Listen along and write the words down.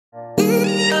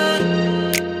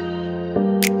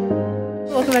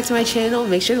welcome back to my channel.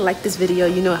 Make sure to like this video,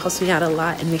 you know it helps me out a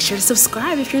lot, and make sure to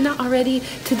subscribe if you're not already.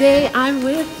 Today I'm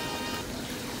with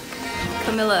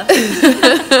Camilla.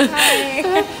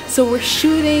 Hi. So we're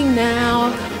shooting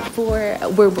now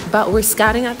we're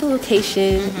scouting out the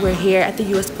location. We're here at the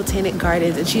US Botanic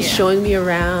Gardens, and she's showing me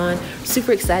around.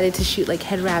 Super excited to shoot like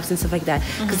head wraps and stuff like that,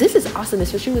 because this is awesome,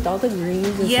 especially with all the greens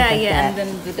and stuff like that. And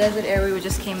then the desert area we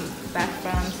just came back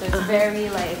from, so it's very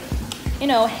like, you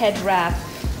know, head wrap,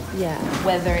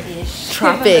 weather-ish,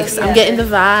 tropics. I'm getting the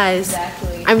vibes.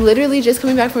 Exactly. I'm literally just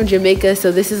coming back from Jamaica,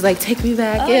 so this is like take me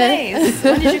back. Nice.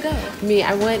 When did you go?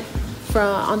 I went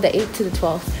on the 8th to the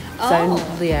 12th.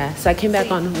 So I came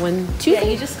back on Tuesday. Yeah,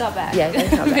 you just got back. Yeah, I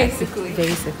got back.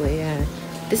 Basically, yeah.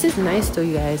 This is nice though,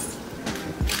 you guys.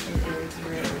 It is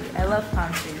really. I love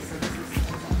palm trees, so this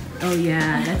is. Oh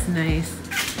yeah, that's nice.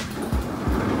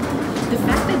 The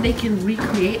fact that they can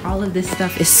recreate all of this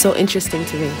stuff is so interesting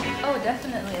to me. Oh,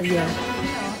 definitely. Yeah.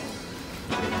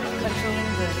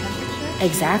 Controlling the temperature.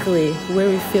 Exactly, where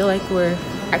we feel like we're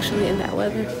actually in that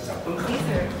weather.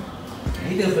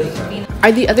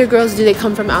 Are the other girls, do they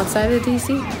come from outside of DC?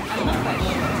 I'm not quite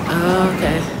sure. Oh,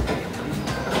 okay.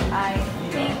 I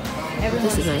think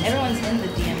everyone's in the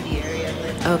DMV area.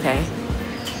 But okay.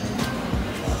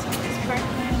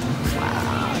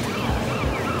 Wow.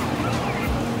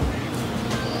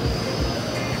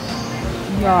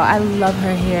 Yo, I love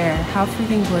her hair. How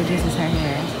freaking gorgeous is her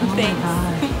hair? Oh Thanks. my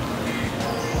god.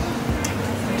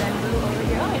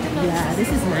 Yeah, this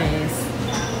is nice.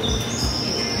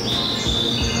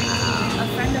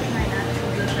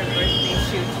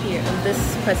 This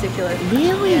particular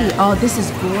really? Oh, this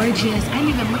is gorgeous. I didn't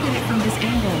even look at it from this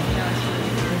angle.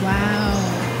 Wow.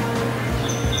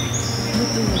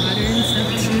 With the water and stuff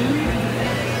too.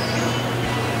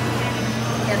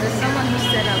 Yeah, there's someone who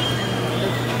set up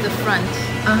in the front.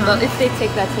 But if they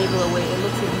take that table away, it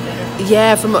looks even better.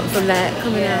 Yeah, from that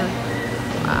coming out.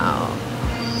 Wow.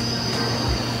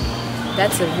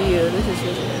 That's a view. This is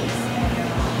really nice.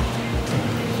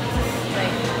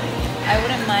 I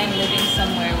wouldn't mind living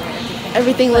somewhere where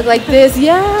everything look like this.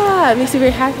 Yeah, it makes me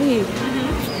very happy.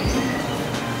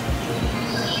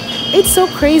 It's so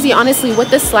crazy, honestly, what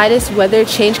the slightest weather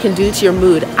change can do to your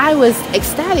mood. I was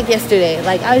ecstatic yesterday.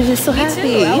 Like, I was just so happy.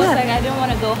 Me too. I was like, I didn't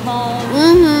want to go home,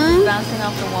 bouncing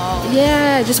off the wall.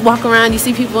 Yeah, just walk around. You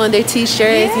see people in their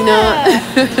t-shirts, you know.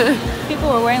 People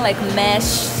were wearing like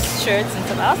mesh shirts and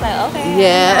stuff. I was like, okay.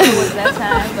 Yeah. It was that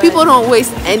time. People don't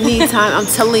waste any time. I'm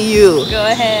telling you. Go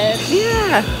ahead.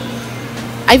 Yeah.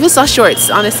 I even saw shorts,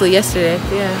 honestly, yesterday.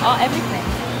 Yeah. Oh, everything.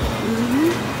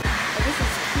 Oh, this is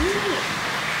cute.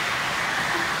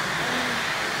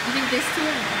 You think this too?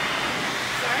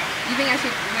 Sorry? You think I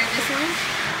should wear this one?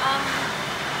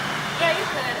 Yeah, you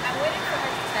could. I'm waiting for her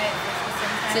to tie it for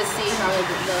some time. To see how it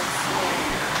looks.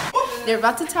 Yeah. They're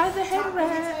about to tie the head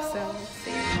wrap. So let's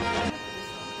see.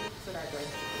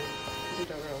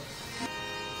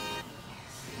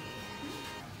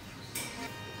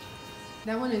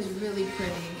 That one is really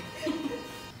pretty.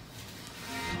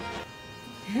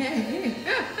 You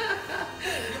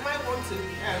might want to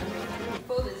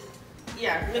Fold it.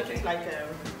 yeah, make it like a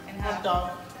hot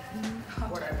dog,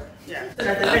 whatever. Yeah. So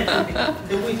that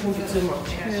the weight won't be too much.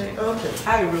 Okay.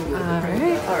 I will.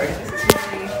 Alright.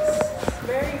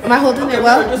 Am I holding it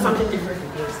well? Do something different.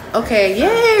 Okay,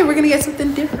 yay! We're gonna get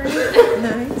something different.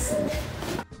 Nice.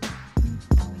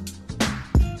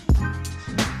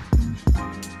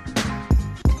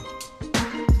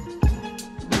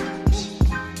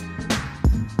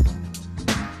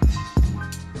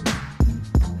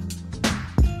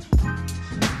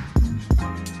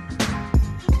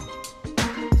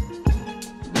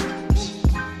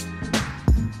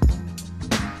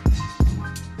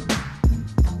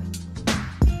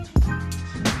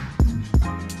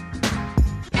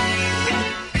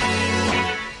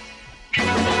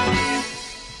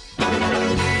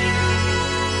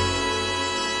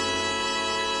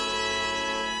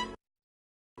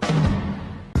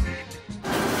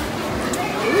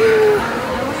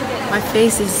 My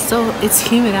face is it's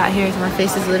humid out here, so my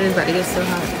face is literally about to get so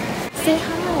hot. Say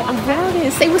hi, I'm Brownie.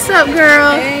 Say what's up,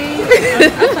 girl. Hey,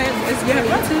 I'm playing. You have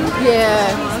YouTube?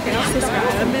 Yeah. Oh, okay, I'll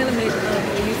subscribe. I'm gonna make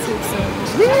YouTube, so.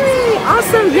 Yay,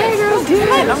 awesome. Yeah, girl, do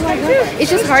it. Oh my god.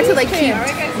 It's just hard to like keep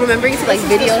remembering to like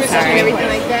video search and everything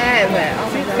like that, but oh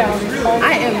my god.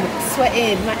 I am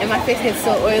sweating and my face gets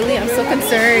so oily. I'm so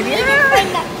concerned.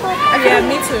 Yeah,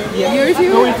 me too. Yours too?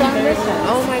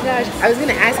 Oh my gosh. I was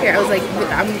gonna ask her, I was like,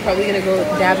 I'm probably gonna go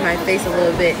dab my face a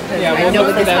little bit. Yeah, I know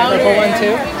what this purple one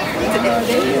too.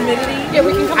 Yeah,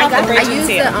 we can come out the I use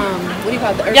the what do you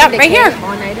call it? The right here.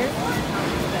 All-nighter.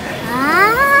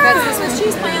 That's this Swiss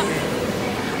cheese plant.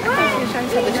 Trying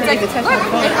to tell the get to touch my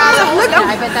phone. Look,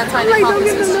 I bet that's why they call Don't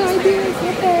this give them no ideas.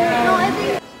 What the hell?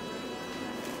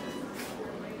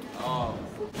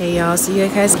 Hey y'all, so you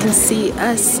guys can see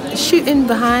us shooting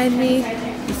behind me.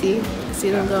 You see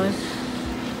where I'm going?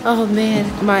 Oh man,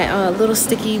 my little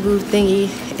sticky booth thingy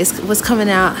was coming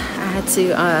out. I had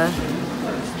to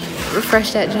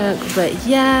refresh that junk, but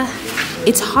yeah,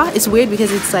 it's hot. It's weird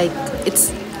because it's like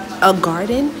it's a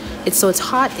garden. So it's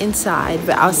hot inside,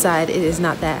 but outside it is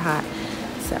not that hot.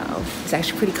 So it's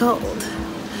actually pretty cold.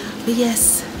 But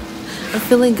yes, I'm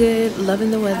feeling good,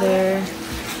 loving the weather.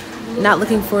 Not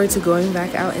looking forward to going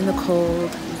back out in the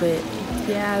cold, but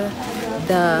yeah,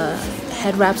 the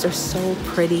head wraps are so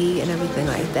pretty and everything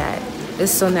like that.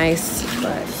 It's so nice,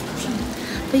 but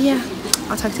yeah,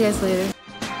 I'll talk to you guys later.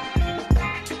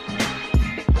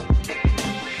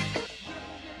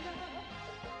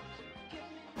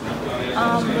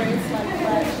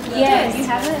 Yeah, you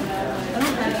have it?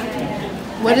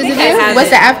 What does it do? What's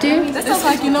the app do? It's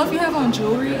like, you know, if you have on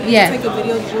jewelry and Yeah. you take a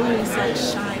video of jewelry, it's like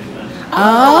shiny.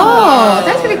 Oh,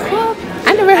 that's pretty cool.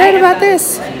 I never heard about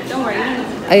this. Don't worry.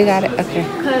 Oh, you got it? Okay.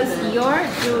 Because your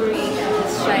jewelry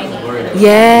is shiny.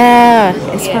 Yeah,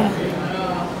 it's fun.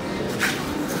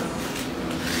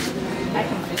 I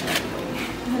can fix it.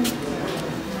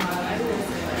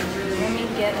 Let me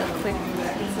get a quick I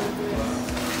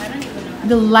don't even know.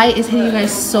 The light is hitting you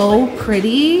guys so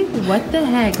pretty. What the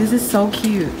heck? This is so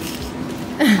cute.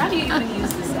 How do you even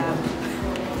use this app?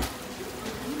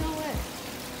 You know what?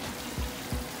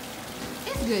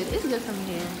 It's good. It's good from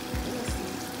here.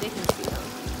 They can see them.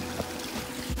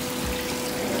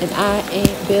 And I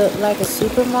ain't built like a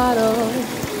supermodel.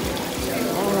 I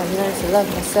learned to love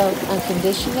myself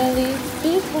unconditionally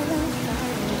before.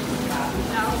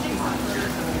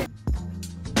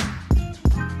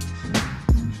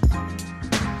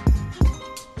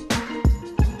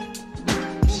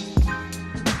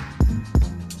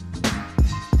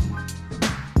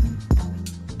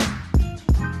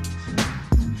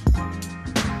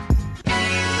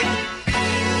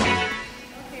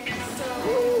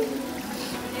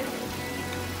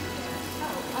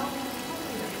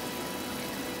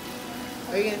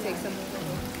 Are you gonna take some?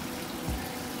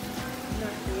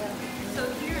 So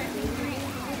here, I think three of you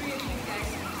guys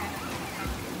can kind of come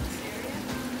in this area.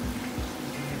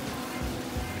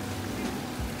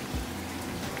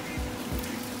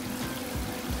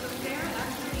 So there,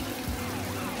 actually.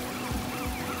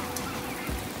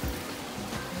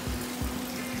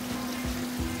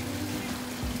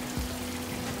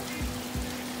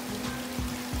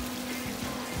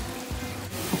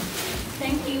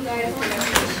 Thank you guys for your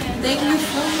patience. Thank you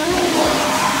so much.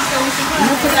 So we should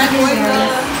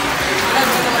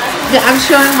I'm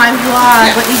showing my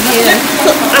vlog. What you did.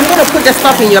 So I'm gonna put the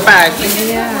stuff in your bag.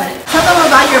 Yeah. Tell them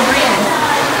about your brand.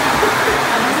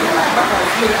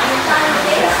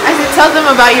 I said, tell them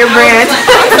about your brand.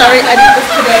 I'm sorry, I did this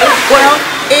today. Well,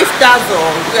 it's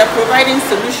Dazzle. We are providing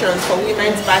solutions for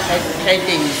women's back hair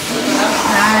days.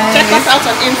 Nice. Check us out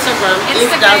on Instagram.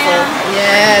 It's Dazzle.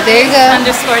 Yeah, there you go.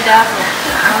 _Dazzle.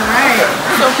 All right.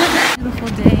 So beautiful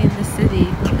day in the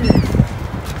city. Look at this.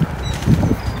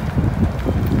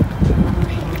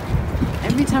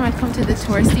 Every time I come to the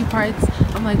touristy parts,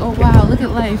 I'm like, oh wow, look at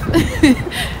life.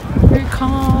 Very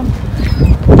calm.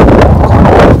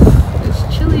 It's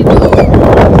chilly.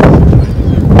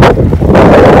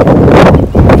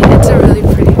 Yeah, it's a really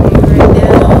pretty view right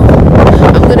now.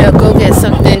 I'm gonna go get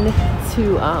something to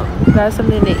grab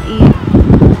something to eat.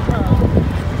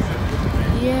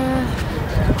 Yeah.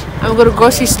 I'm gonna go to the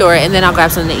grocery store and then I'll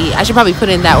grab something to eat. I should probably put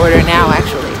in that order now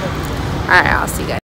actually. Alright, I'll see you guys.